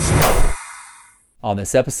On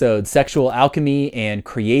this episode, sexual alchemy and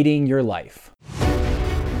creating your life.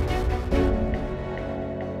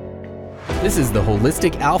 This is the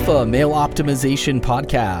Holistic Alpha Male Optimization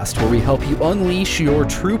Podcast, where we help you unleash your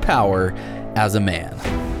true power as a man.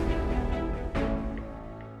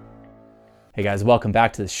 Hey guys, welcome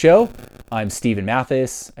back to the show. I'm Stephen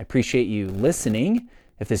Mathis. I appreciate you listening.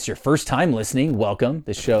 If this is your first time listening, welcome.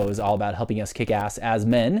 This show is all about helping us kick ass as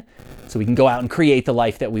men so we can go out and create the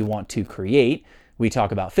life that we want to create. We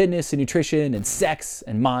talk about fitness and nutrition and sex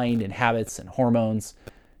and mind and habits and hormones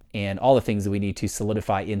and all the things that we need to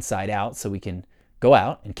solidify inside out so we can go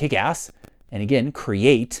out and kick ass and again,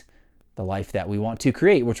 create the life that we want to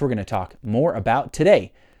create, which we're going to talk more about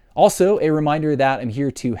today. Also, a reminder that I'm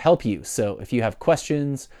here to help you. So if you have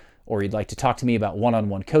questions or you'd like to talk to me about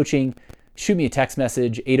one-on-one coaching, shoot me a text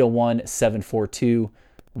message,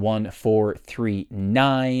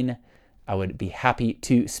 801-742-1439. I would be happy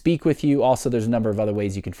to speak with you. Also, there's a number of other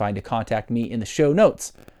ways you can find to contact me in the show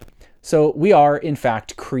notes. So we are, in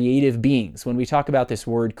fact, creative beings. When we talk about this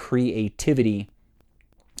word creativity,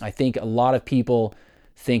 I think a lot of people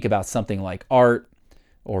think about something like art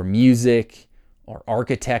or music or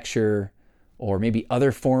architecture or maybe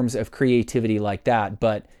other forms of creativity like that.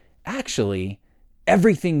 But actually,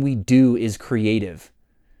 everything we do is creative.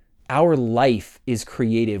 Our life is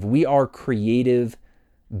creative. We are creative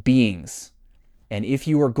beings. And if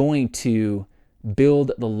you are going to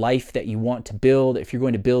build the life that you want to build, if you're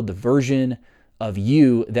going to build the version of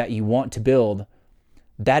you that you want to build,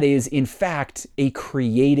 that is in fact a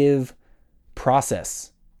creative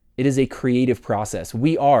process. It is a creative process.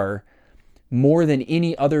 We are more than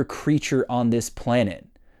any other creature on this planet.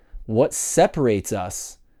 What separates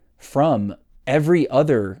us from every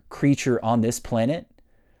other creature on this planet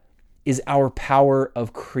is our power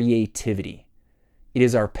of creativity. It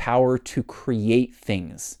is our power to create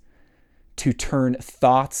things, to turn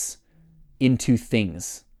thoughts into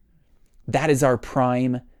things. That is our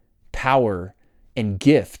prime power and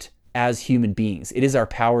gift as human beings. It is our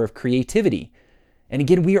power of creativity. And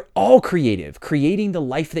again, we are all creative, creating the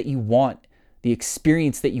life that you want, the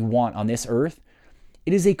experience that you want on this earth.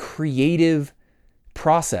 It is a creative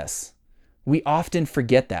process. We often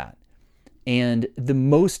forget that. And the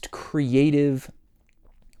most creative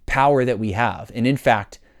power that we have, and in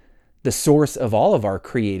fact, the source of all of our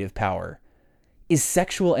creative power, is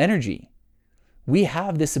sexual energy. We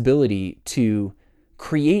have this ability to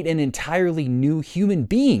create an entirely new human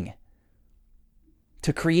being.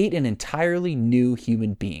 To create an entirely new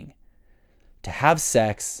human being. To have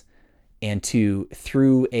sex and to,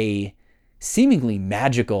 through a seemingly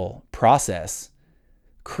magical process,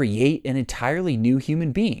 create an entirely new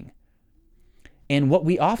human being. And what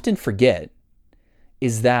we often forget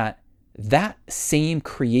is that same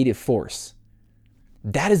creative force,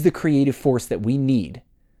 that is the creative force that we need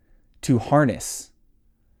to harness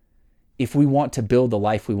if we want to build the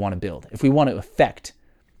life we want to build, if we want to affect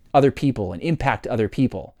other people and impact other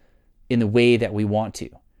people in the way that we want to,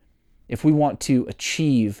 if we want to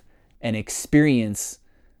achieve and experience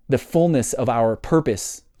the fullness of our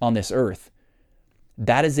purpose on this earth.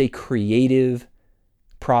 That is a creative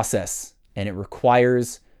process, and it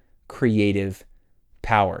requires creative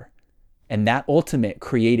power. And that ultimate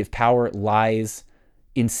creative power lies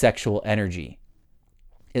in sexual energy.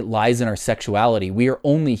 It lies in our sexuality. We are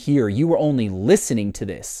only here. You are only listening to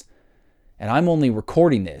this. And I'm only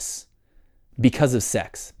recording this because of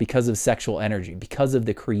sex, because of sexual energy, because of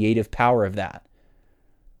the creative power of that.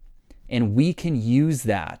 And we can use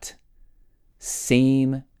that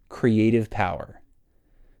same creative power,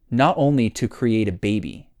 not only to create a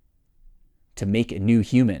baby, to make a new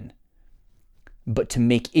human, but to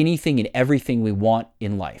make anything and everything we want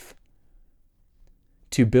in life.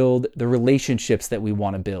 To build the relationships that we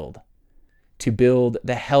want to build. To build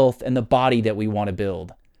the health and the body that we want to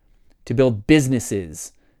build. To build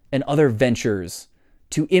businesses and other ventures.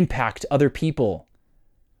 To impact other people.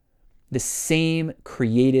 The same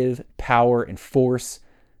creative power and force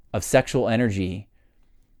of sexual energy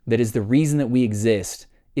that is the reason that we exist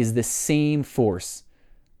is the same force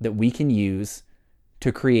that we can use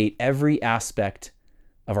to create every aspect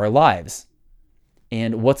of our lives.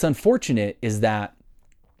 And what's unfortunate is that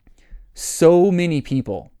so many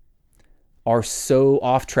people are so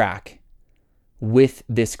off track with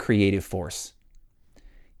this creative force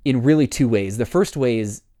in really two ways. The first way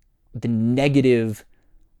is the negative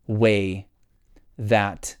way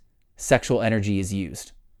that sexual energy is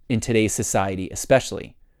used in today's society,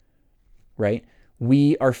 especially, right?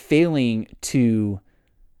 We are failing to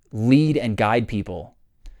lead and guide people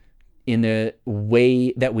in the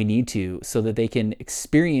way that we need to so that they can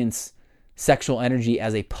experience sexual energy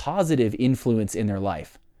as a positive influence in their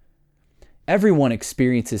life. Everyone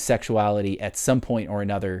experiences sexuality at some point or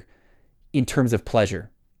another in terms of pleasure,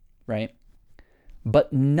 right?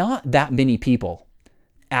 But not that many people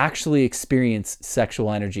actually experience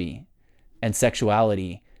sexual energy and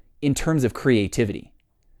sexuality in terms of creativity.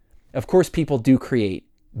 Of course, people do create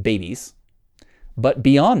babies, but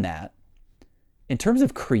beyond that, in terms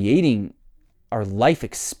of creating our life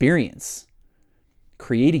experience,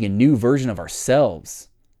 creating a new version of ourselves,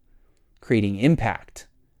 creating impact,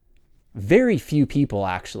 very few people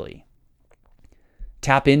actually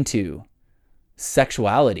tap into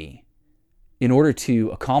sexuality in order to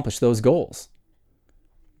accomplish those goals.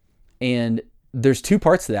 And there's two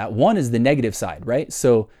parts to that. One is the negative side, right?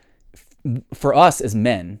 So for us as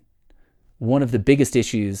men, one of the biggest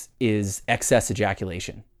issues is excess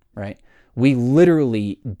ejaculation, right? We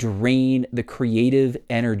literally drain the creative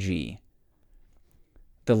energy,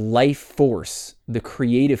 the life force, the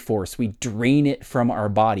creative force. We drain it from our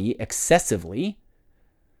body excessively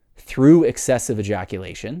through excessive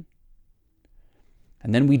ejaculation.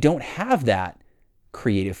 And then we don't have that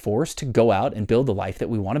creative force to go out and build the life that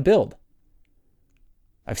we want to build.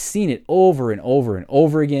 I've seen it over and over and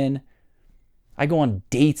over again. I go on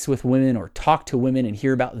dates with women or talk to women and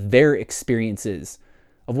hear about their experiences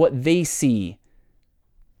of what they see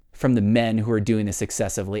from the men who are doing this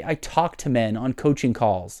excessively. I talk to men on coaching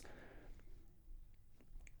calls.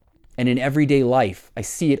 And in everyday life, I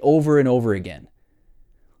see it over and over again.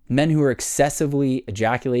 Men who are excessively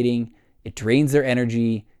ejaculating, it drains their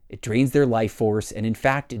energy, it drains their life force, and in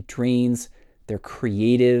fact, it drains their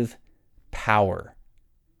creative power.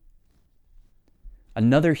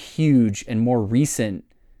 Another huge and more recent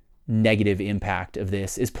negative impact of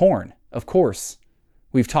this is porn. Of course,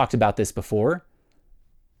 we've talked about this before.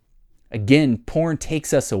 Again, porn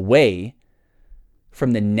takes us away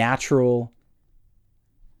from the natural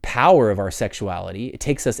power of our sexuality. It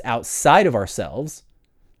takes us outside of ourselves.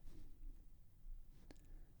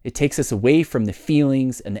 It takes us away from the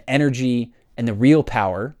feelings and the energy and the real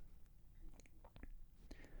power.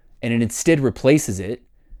 And it instead replaces it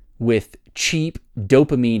with cheap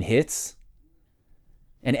dopamine hits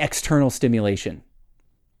and external stimulation.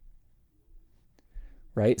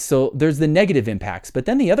 Right? So there's the negative impacts. But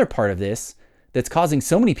then the other part of this that's causing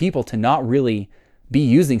so many people to not really be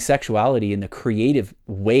using sexuality in the creative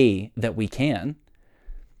way that we can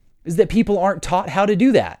is that people aren't taught how to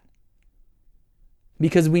do that.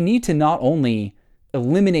 Because we need to not only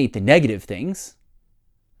eliminate the negative things,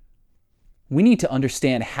 we need to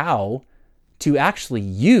understand how to actually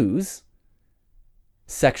use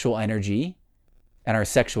sexual energy and our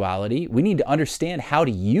sexuality. We need to understand how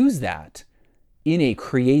to use that in a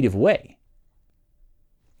creative way.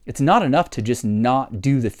 It's not enough to just not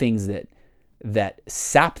do the things that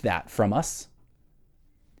sap that from us.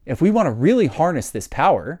 If we want to really harness this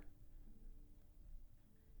power,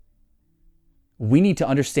 we need to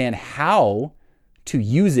understand how to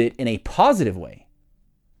use it in a positive way.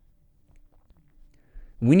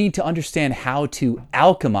 We need to understand how to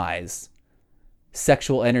alchemize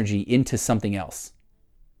sexual energy into something else.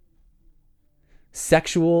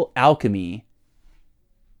 Sexual alchemy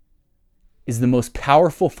is the most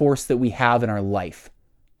powerful force that we have in our life.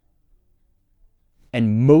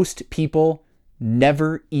 And most people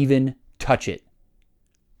never even touch it.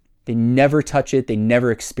 They never touch it. They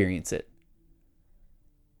never experience it.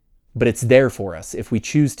 But it's there for us if we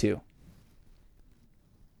choose to.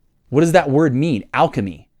 What does that word mean?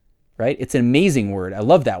 Alchemy, right? It's an amazing word. I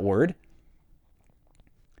love that word.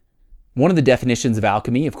 One of the definitions of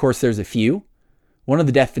alchemy, of course, there's a few. One of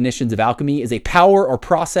the definitions of alchemy is a power or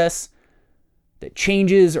process that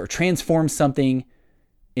changes or transforms something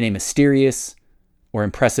in a mysterious or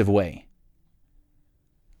impressive way.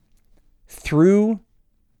 Through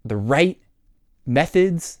the right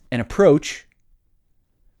methods and approach,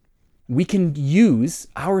 we can use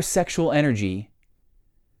our sexual energy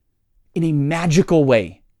in a magical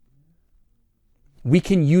way. We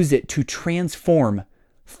can use it to transform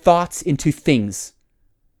thoughts into things.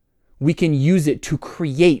 We can use it to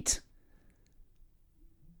create.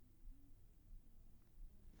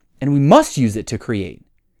 And we must use it to create.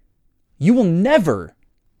 You will never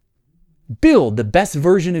build the best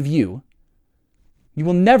version of you. You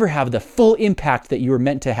will never have the full impact that you are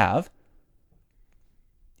meant to have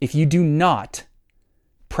if you do not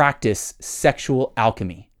practice sexual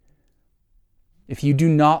alchemy. If you do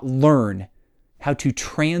not learn how to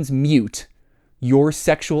transmute your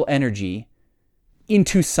sexual energy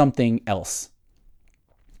into something else.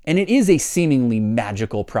 And it is a seemingly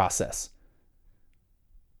magical process.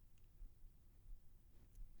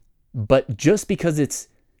 But just because it's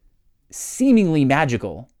seemingly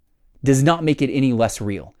magical does not make it any less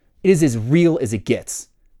real. It is as real as it gets.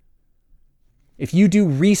 If you do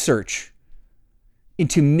research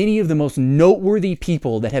into many of the most noteworthy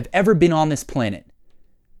people that have ever been on this planet,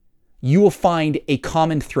 you will find a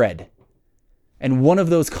common thread. And one of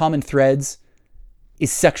those common threads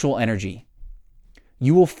is sexual energy.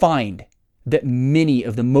 You will find that many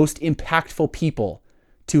of the most impactful people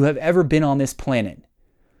to have ever been on this planet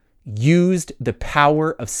used the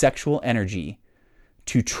power of sexual energy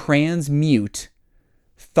to transmute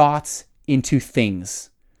thoughts into things,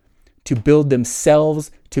 to build themselves,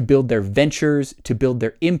 to build their ventures, to build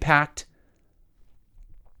their impact.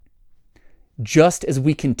 Just as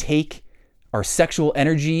we can take our sexual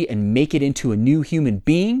energy and make it into a new human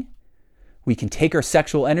being, we can take our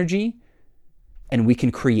sexual energy and we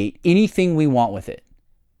can create anything we want with it.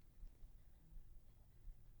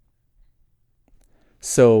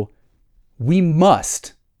 So we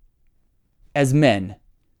must, as men,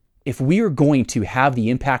 if we are going to have the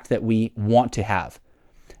impact that we want to have,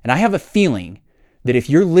 and I have a feeling that if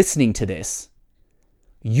you're listening to this,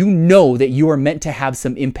 you know that you are meant to have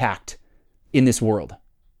some impact in this world,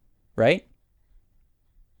 right?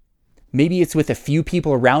 Maybe it's with a few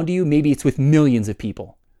people around you, maybe it's with millions of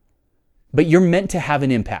people, but you're meant to have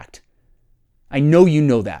an impact. I know you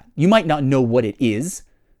know that. You might not know what it is,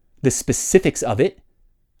 the specifics of it,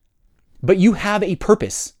 but you have a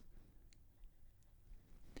purpose.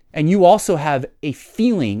 And you also have a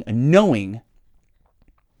feeling, a knowing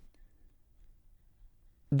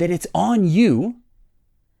that it's on you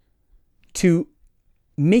to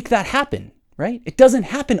make that happen, right? It doesn't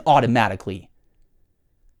happen automatically.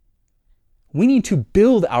 We need to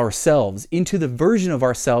build ourselves into the version of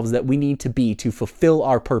ourselves that we need to be to fulfill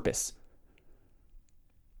our purpose.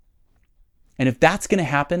 And if that's going to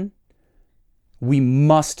happen, we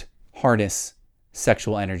must harness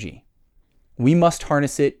sexual energy. We must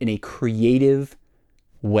harness it in a creative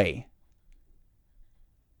way.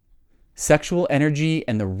 Sexual energy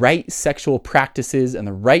and the right sexual practices and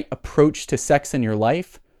the right approach to sex in your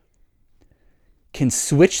life can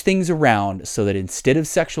switch things around so that instead of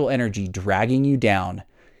sexual energy dragging you down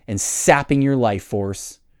and sapping your life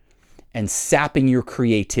force and sapping your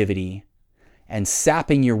creativity and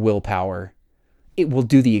sapping your willpower, it will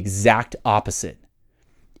do the exact opposite.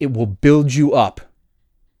 It will build you up.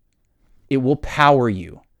 It will power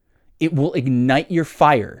you. It will ignite your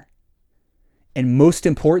fire. And most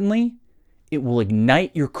importantly, it will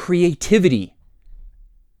ignite your creativity.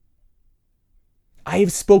 I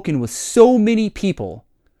have spoken with so many people,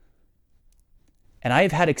 and I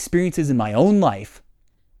have had experiences in my own life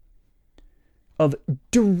of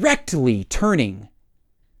directly turning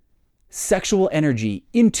sexual energy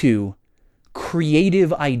into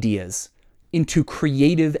creative ideas, into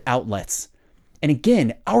creative outlets. And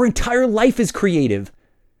again, our entire life is creative.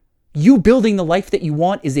 You building the life that you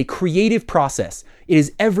want is a creative process. It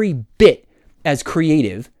is every bit as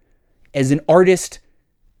creative as an artist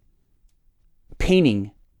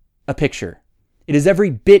painting a picture. It is every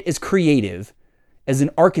bit as creative as an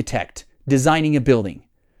architect designing a building.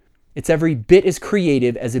 It's every bit as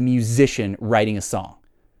creative as a musician writing a song.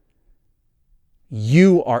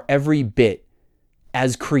 You are every bit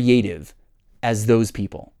as creative as those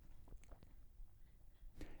people.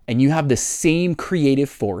 And you have the same creative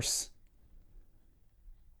force.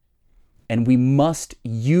 And we must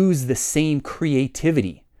use the same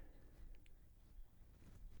creativity.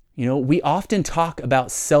 You know, we often talk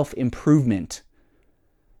about self-improvement.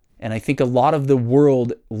 And I think a lot of the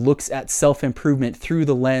world looks at self-improvement through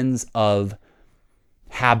the lens of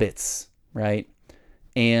habits, right?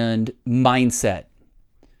 And mindset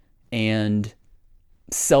and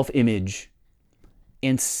self-image.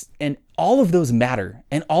 And all of those matter.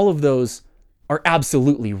 And all of those are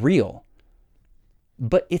absolutely real.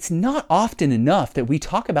 But it's not often enough that we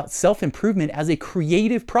talk about self-improvement as a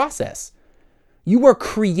creative process. You are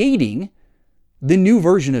creating the new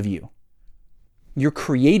version of you. You're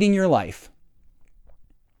creating your life.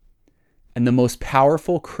 And the most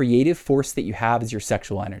powerful creative force that you have is your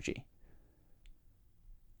sexual energy.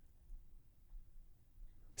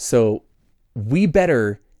 So we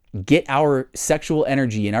better get our sexual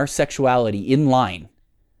energy and our sexuality in line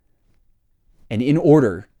and in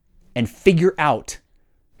order and figure out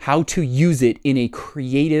how to use it in a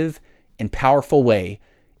creative and powerful way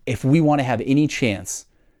if we want to have any chance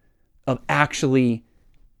of actually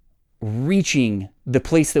reaching the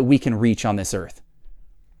place that we can reach on this earth,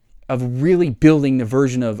 of really building the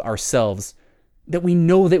version of ourselves that we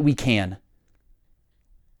know that we can.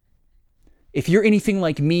 If you're anything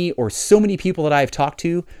like me or so many people that I've talked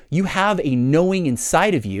to, you have a knowing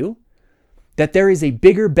inside of you that there is a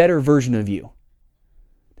bigger, better version of you.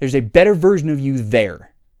 There's a better version of you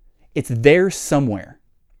there. It's there somewhere.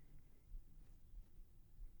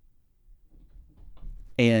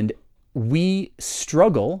 And we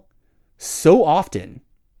struggle so often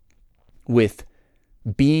with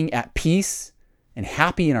being at peace and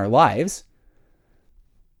happy in our lives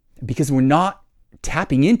because we're not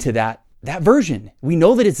tapping into that version. We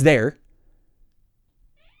know that it's there,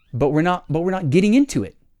 but we're not getting into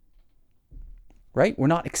it. Right? We're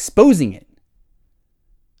not exposing it.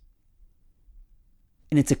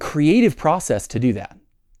 And it's a creative process to do that.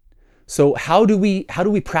 So how do we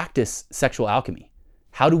practice sexual alchemy?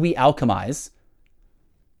 How do we alchemize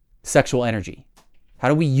sexual energy? How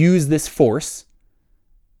do we use this force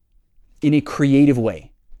in a creative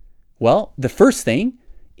way? Well, the first thing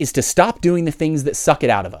is to stop doing the things that suck it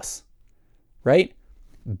out of us, right?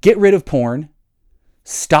 Get rid of porn.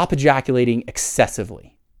 Stop ejaculating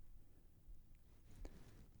excessively.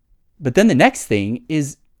 But then the next thing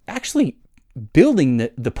is actually building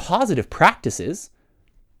the positive practices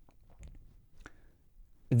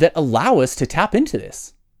that allow us to tap into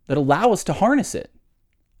this, that allow us to harness it.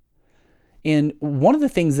 And one of the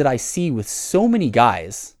things that I see with so many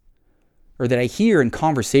guys, or that I hear in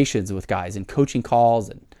conversations with guys in coaching calls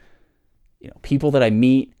and people that I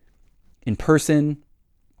meet in person,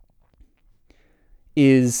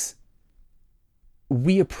 is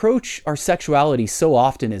we approach our sexuality so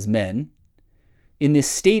often as men in this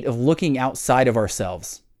state of looking outside of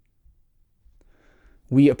ourselves.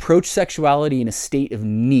 We approach sexuality in a state of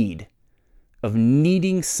need, of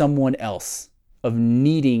needing someone else, of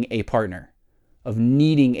needing a partner, of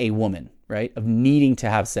needing a woman, right? Of needing to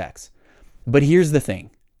have sex. But here's the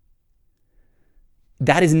thing.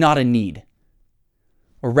 That is not a need,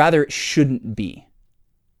 or rather it shouldn't be.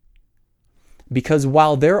 Because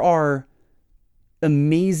while there are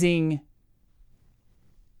amazing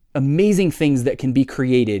things that can be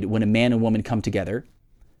created when a man and woman come together,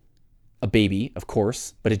 a baby, of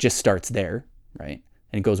course, but it just starts there, right?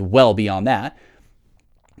 And it goes well beyond that.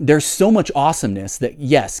 There's so much awesomeness that,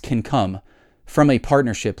 yes, can come from a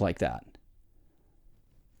partnership like that.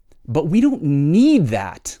 But we don't need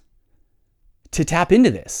that to tap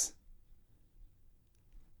into this.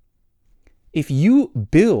 If you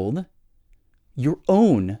build your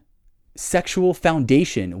own sexual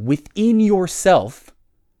foundation within yourself,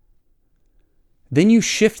 then you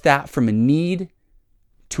shift that from a need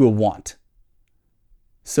to a want.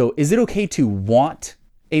 So is it okay to want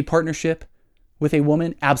a partnership with a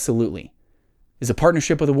woman? Absolutely. Is a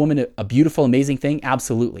partnership with a woman a beautiful, amazing thing?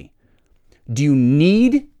 Absolutely. Do you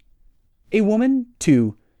need a woman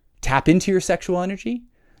to tap into your sexual energy?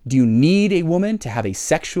 Do you need a woman to have a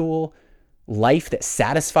sexual life that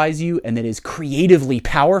satisfies you and that is creatively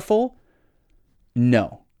powerful?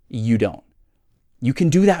 No, you don't. You can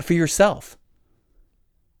do that for yourself.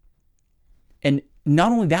 And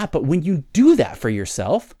not only that, but when you do that for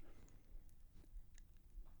yourself,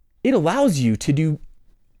 it allows you to do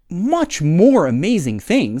much more amazing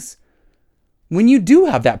things when you do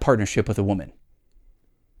have that partnership with a woman.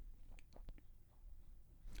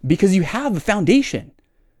 Because you have the foundation.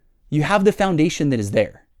 You have the foundation that is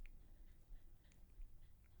there.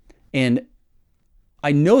 And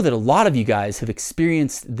I know that a lot of you guys have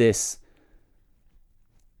experienced this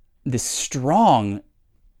strong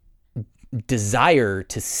desire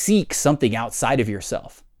to seek something outside of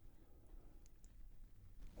yourself,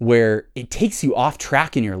 where it takes you off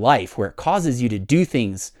track in your life, where it causes you to do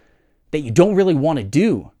things that you don't really want to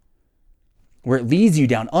do, where it leads you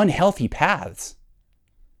down unhealthy paths.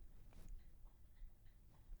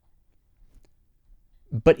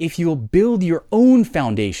 But if you'll build your own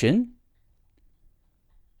foundation,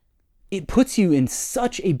 it puts you in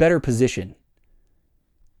such a better position.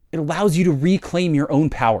 It allows you to reclaim your own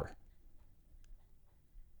power.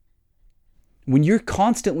 When you're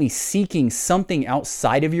constantly seeking something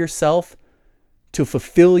outside of yourself to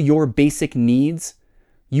fulfill your basic needs,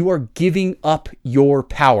 you are giving up your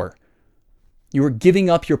power. You are giving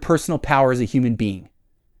up your personal power as a human being.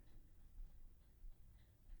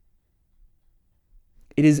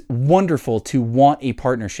 It is wonderful to want a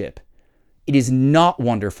partnership. It is not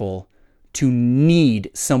wonderful to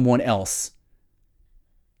need someone else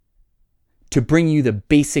to bring you the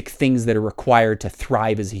basic things that are required to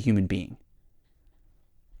thrive as a human being.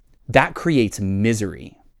 That creates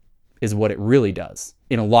misery, is what it really does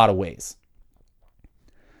in a lot of ways.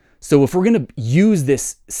 So if we're going to use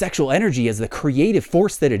this sexual energy as the creative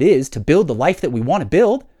force that it is to build the life that we want to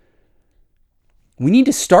build, we need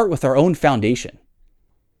to start with our own foundation.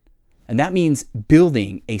 And that means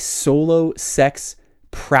building a solo sex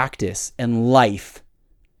practice and life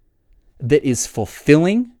that is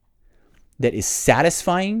fulfilling, that is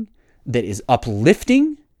satisfying, that is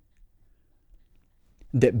uplifting,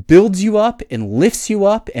 that builds you up and lifts you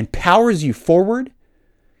up and powers you forward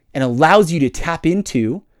and allows you to tap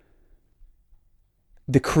into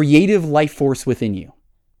the creative life force within you.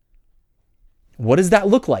 What does that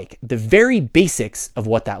look like? The very basics of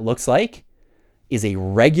what that looks like is a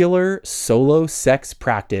regular solo sex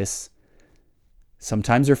practice,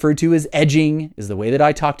 sometimes referred to as edging, is the way that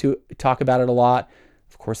I talk about it a lot.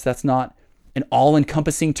 Of course, that's not an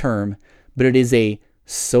all-encompassing term, but it is a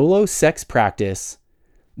solo sex practice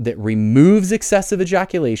that removes excessive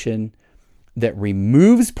ejaculation, that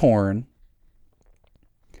removes porn,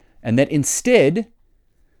 and that instead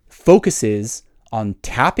focuses on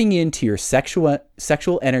tapping into your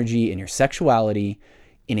sexual energy and your sexuality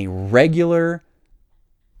in a regular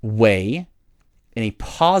way, in a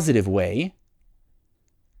positive way,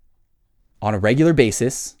 on a regular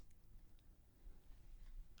basis,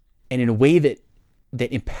 and in a way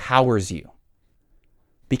that empowers you.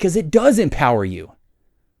 Because it does empower you,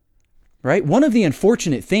 right? One of the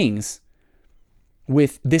unfortunate things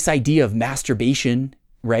with this idea of masturbation,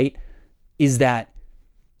 right, is that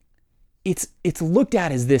it's looked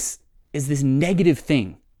at as this negative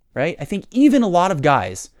thing, right? I think even a lot of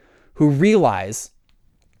guys who realize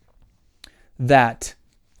that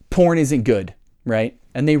porn isn't good, right?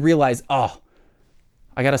 And they realize, I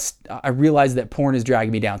realize that porn is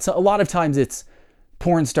dragging me down. So a lot of times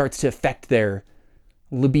porn starts to affect their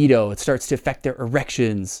libido. It starts to affect their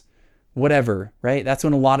erections, whatever, right? That's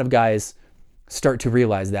when a lot of guys start to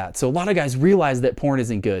realize that. So a lot of guys realize that porn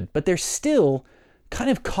isn't good, but they're still kind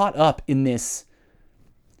of caught up in this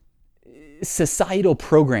societal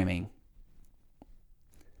programming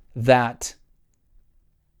that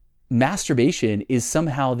masturbation is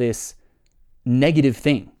somehow this negative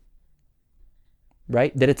thing,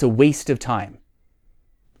 right? That it's a waste of time,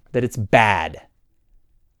 that it's bad,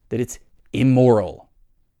 that it's immoral.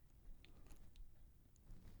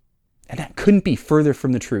 And that couldn't be further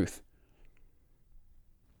from the truth.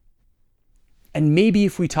 And maybe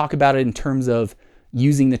if we talk about it in terms of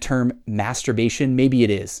using the term masturbation, maybe it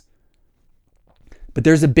is. But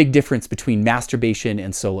there's a big difference between masturbation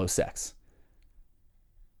and solo sex.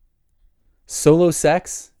 Solo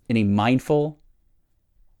sex, in a mindful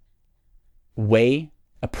way,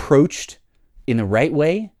 approached in the right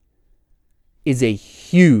way, is a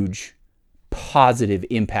huge positive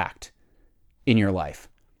impact in your life.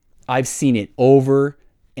 I've seen it over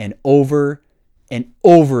and over and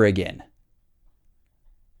over again.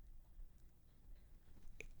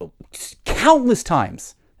 Countless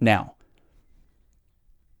times now.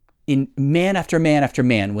 In man after man after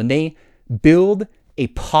man, when they build a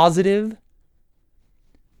positive,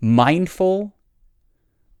 mindful,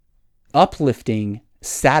 uplifting,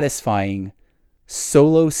 satisfying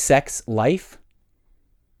solo sex life,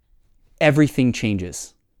 everything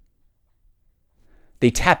changes. They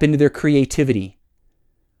tap into their creativity.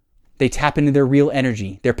 They tap into their real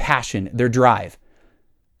energy, their passion, their drive.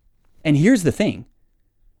 And here's the thing.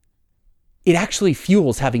 It actually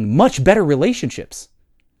fuels having much better relationships.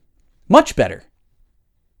 Much better.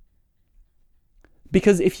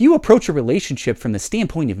 Because if you approach a relationship from the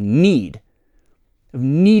standpoint of needing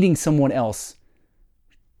someone else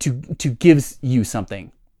to give you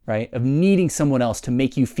something, right? Of needing someone else to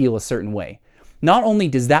make you feel a certain way, not only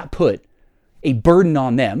does that put a burden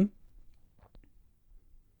on them,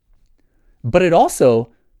 but it also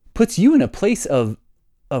puts you in a place of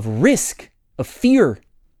risk, of fear.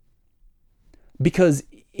 Because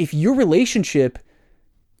if your relationship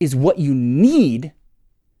is what you need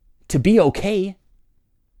to be okay,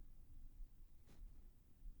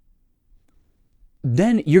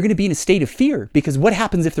 then you're going to be in a state of fear. Because what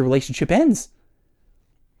happens if the relationship ends?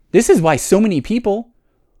 This is why so many people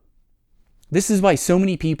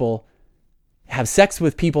have sex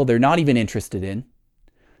with people they're not even interested in.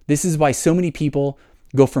 This is why so many people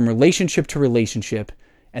go from relationship to relationship,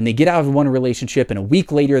 and they get out of one relationship and a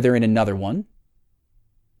week later they're in another one.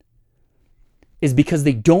 Is because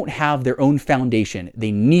they don't have their own foundation.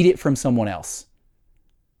 They need it from someone else.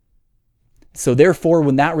 So therefore,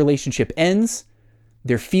 when that relationship ends,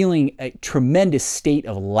 they're feeling a tremendous state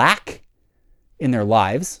of lack in their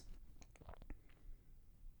lives.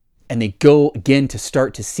 And they go again to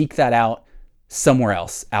start to seek that out somewhere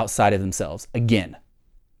else outside of themselves again.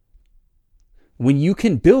 When you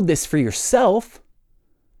can build this for yourself,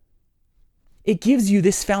 it gives you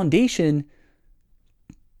this foundation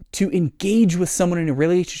to engage with someone in a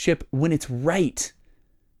relationship when it's right,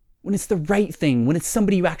 when it's the right thing, when it's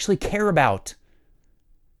somebody you actually care about.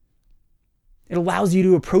 It allows you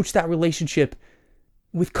to approach that relationship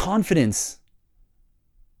with confidence.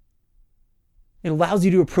 It allows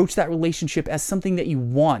you to approach that relationship as something that you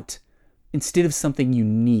want instead of something you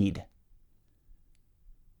need.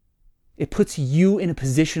 It puts you in a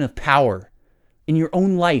position of power in your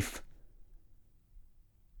own life.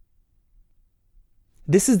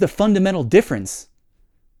 This is the fundamental difference,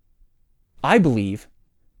 I believe,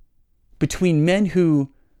 between men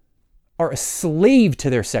who are a slave to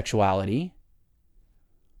their sexuality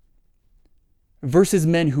versus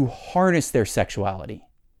men who harness their sexuality.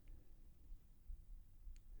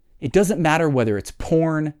 It doesn't matter whether it's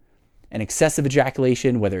porn and excessive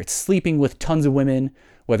ejaculation, whether it's sleeping with tons of women,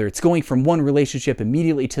 whether it's going from one relationship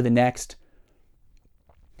immediately to the next.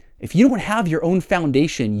 If you don't have your own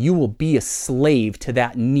foundation, you will be a slave to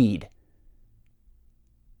that need.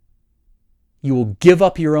 You will give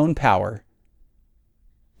up your own power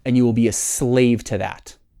and you will be a slave to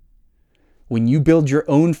that. When you build your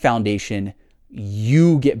own foundation,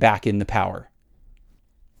 you get back in the power.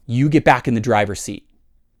 You get back in the driver's seat.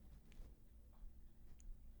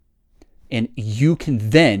 And you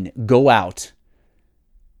can then go out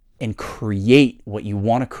and create what you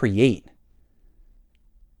want to create.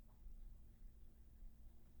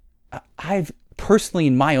 I've personally,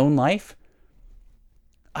 in my own life,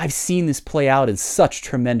 I've seen this play out in such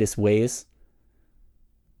tremendous ways.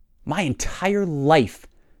 My entire life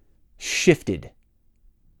shifted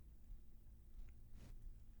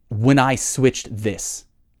when I switched this,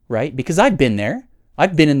 right? Because I've been there.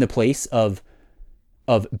 I've been in the place of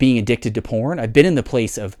being addicted to porn. I've been in the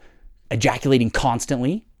place of ejaculating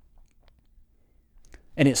constantly.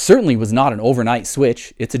 And it certainly was not an overnight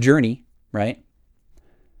switch. It's a journey, right?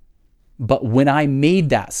 But when I made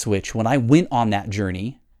that switch, when I went on that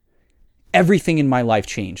journey, everything in my life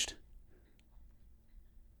changed.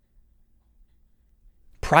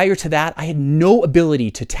 Prior to that, I had no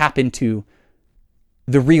ability to tap into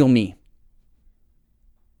the real me.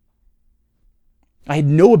 I had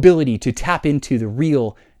no ability to tap into the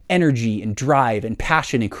real energy and drive and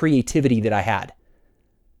passion and creativity that I had.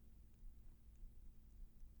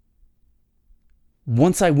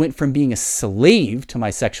 Once I went from being a slave to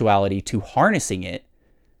my sexuality to harnessing it,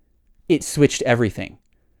 it switched everything.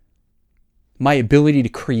 My ability to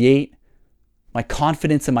create, my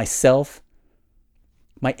confidence in myself,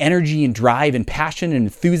 my energy and drive and passion and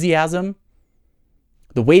enthusiasm,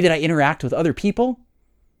 the way that I interact with other people,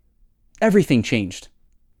 everything changed.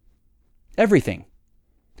 Everything.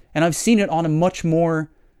 And I've seen it on a much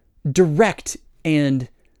more direct and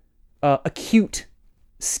acute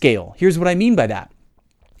scale. Here's what I mean by that.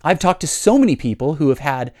 I've talked to so many people who have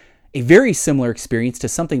had a very similar experience to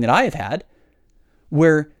something that I have had,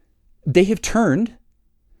 where they have turned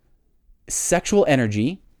sexual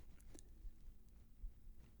energy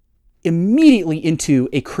immediately into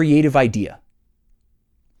a creative idea.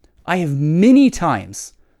 I have many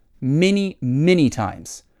times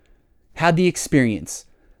had the experience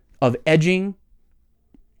of edging,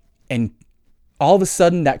 and all of a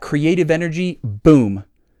sudden that creative energy, boom,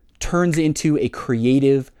 turns into a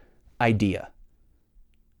creative idea.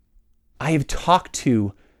 I have talked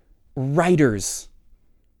to writers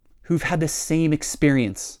who've had the same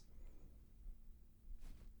experience,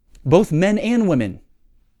 both men and women,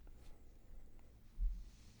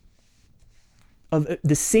 of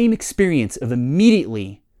the same experience of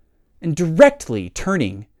immediately and directly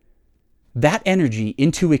turning that energy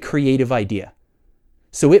into a creative idea.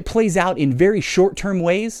 So it plays out in very short-term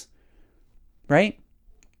ways, right?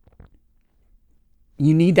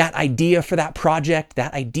 You need that idea for that project,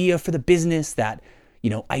 that idea for the business, that,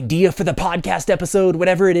 idea for the podcast episode,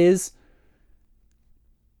 whatever it is.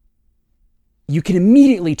 You can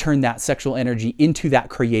immediately turn that sexual energy into that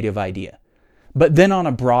creative idea. But then on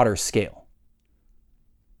a broader scale,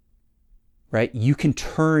 right? You can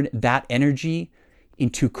turn that energy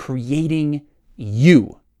into creating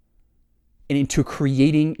you and into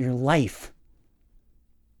creating your life.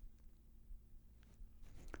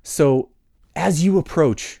 So as you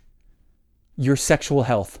approach your sexual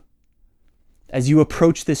health, as you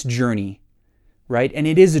approach this journey, right? And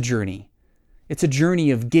it is a journey. It's a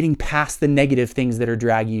journey of getting past the negative things that are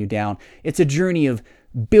dragging you down. It's a journey of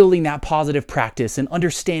building that positive practice and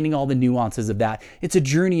understanding all the nuances of that. It's a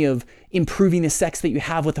journey of improving the sex that you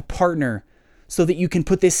have with a partner so that you can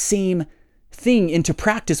put this same thing into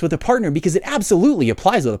practice with a partner, because it absolutely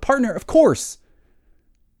applies with a partner, of course.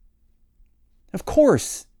 Of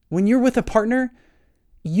course, when you're with a partner,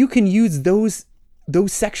 you can use those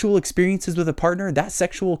sexual experiences with a partner, that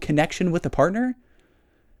sexual connection with a partner,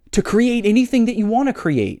 to create anything that you want to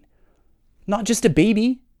create. Not just a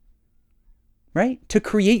baby, right? To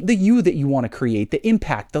create the you that you want to create, the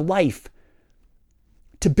impact, the life,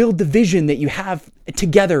 to build the vision that you have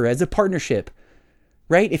together as a partnership,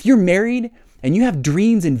 right? If you're married and you have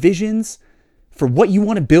dreams and visions for what you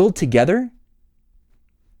want to build together,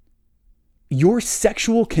 your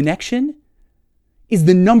sexual connection is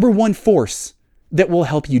the number one force that will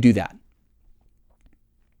help you do that.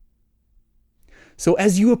 So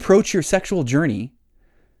as you approach your sexual journey,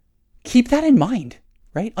 keep that in mind,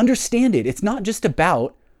 right? Understand it. It's not just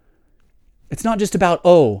about,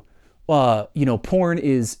 porn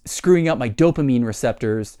is screwing up my dopamine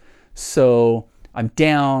receptors. So I'm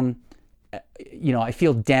down, I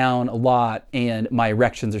feel down a lot and my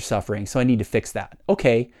erections are suffering. So I need to fix that.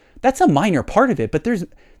 Okay. That's a minor part of it, but there's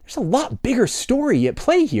a lot bigger story at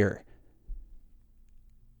play here.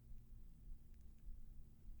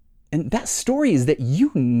 And that story is that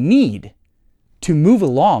you need to move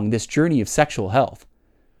along this journey of sexual health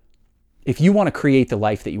if you want to create the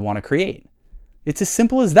life that you want to create. It's as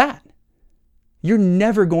simple as that. You're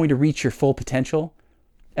never going to reach your full potential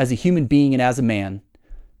as a human being and as a man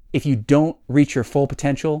if you don't reach your full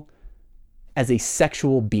potential as a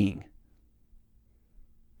sexual being.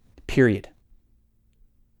 Period.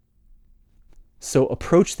 So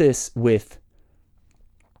approach this with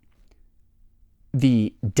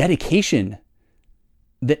the dedication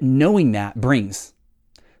that knowing that brings.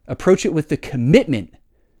 Approach it with the commitment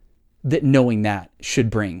that knowing that should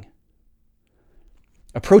bring.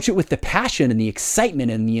 Approach it with the passion and the excitement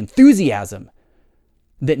and the enthusiasm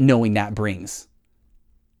that knowing that brings.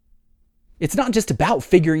 It's not just about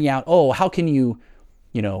figuring out, how can you,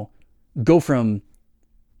 go from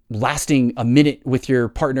lasting a minute with your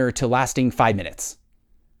partner to lasting 5 minutes.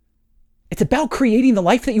 It's about creating the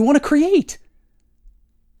life that you want to create.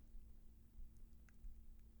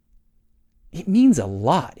 It means a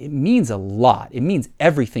lot. It means a lot. It means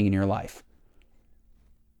everything in your life.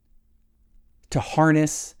 To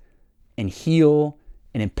harness and heal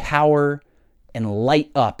and empower and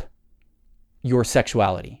light up your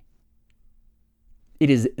sexuality. It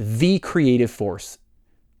is the creative force.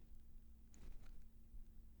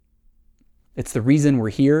 It's the reason we're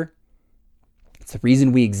here. It's the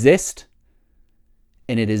reason we exist.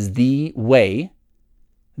 And it is the way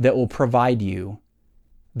that will provide you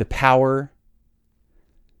the power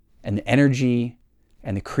and the energy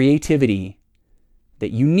and the creativity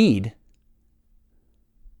that you need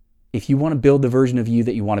if you want to build the version of you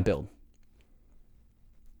that you want to build.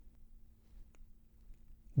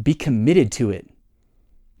 Be committed to it.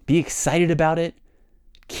 Be excited about it.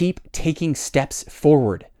 Keep taking steps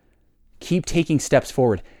forward. Keep taking steps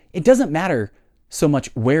forward. It doesn't matter so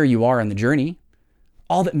much where you are on the journey.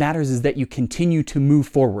 All that matters is that you continue to move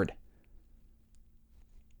forward.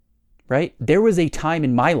 Right? There was a time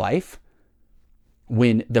in my life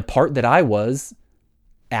when the part that I was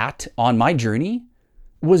at on my journey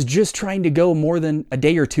was just trying to go more than a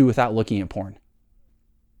day or two without looking at porn.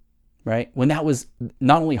 Right? When that was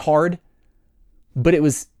not only hard, but it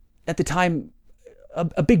was at the time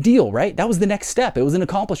a big deal, right? That was the next step. It was an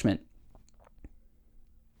accomplishment.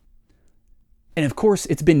 And of course,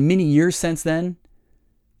 it's been many years since then,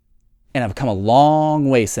 and I've come a long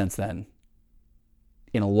way since then,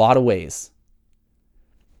 in a lot of ways.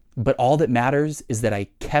 But all that matters is that I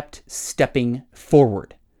kept stepping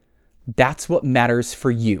forward. That's what matters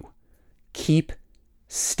for you. Keep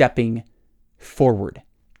stepping forward.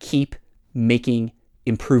 Keep making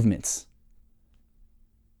improvements.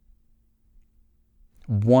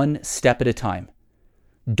 One step at a time.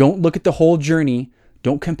 Don't look at the whole journey.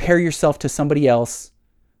 Don't compare yourself to somebody else.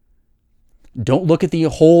 Don't look at the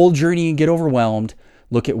whole journey and get overwhelmed.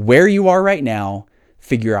 Look at where you are right now.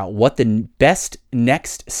 Figure out what the best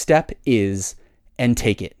next step is and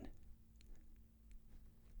take it.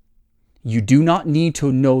 You do not need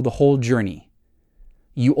to know the whole journey.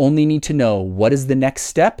 You only need to know what is the next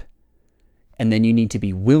step, and then you need to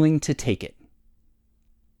be willing to take it.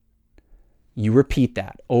 You repeat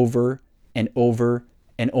that over and over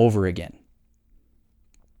and over again.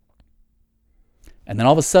 And then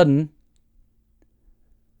all of a sudden,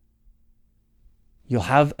 you'll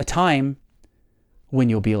have a time when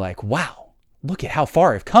you'll be like, wow, look at how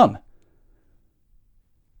far I've come.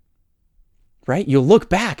 Right? You'll look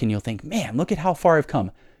back and you'll think, man, look at how far I've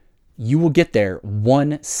come. You will get there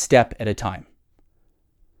one step at a time.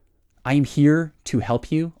 I am here to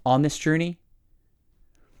help you on this journey.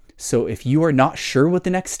 So if you are not sure what the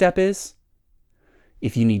next step is,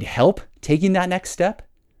 if you need help taking that next step,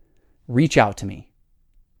 reach out to me.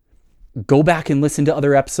 Go back and listen to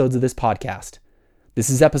other episodes of this podcast. This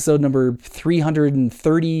is episode number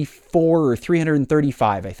 334 or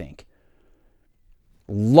 335, I think.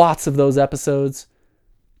 Lots of those episodes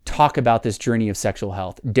talk about this journey of sexual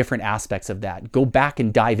health, different aspects of that. Go back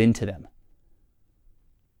and dive into them.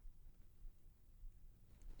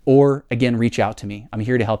 Or again, reach out to me. I'm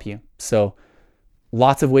here to help you. So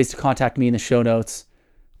lots of ways to contact me in the show notes,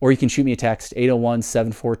 or you can shoot me a text,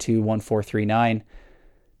 801-742-1439.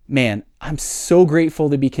 Man, I'm so grateful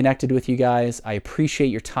to be connected with you guys. I appreciate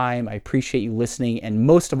your time. I appreciate you listening. And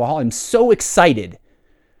most of all, I'm so excited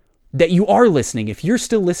that you are listening. If you're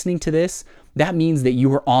still listening to this, that means that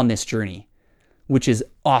you are on this journey, which is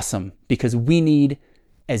awesome, because we need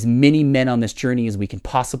as many men on this journey as we can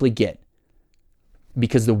possibly get,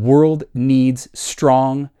 because the world needs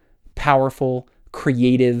strong, powerful,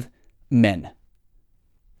 creative men.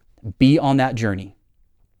 Be on that journey.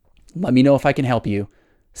 Let me know if I can help you.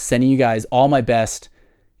 Sending you guys all my best.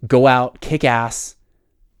 Go out, kick ass,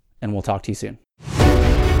 and we'll talk to you soon.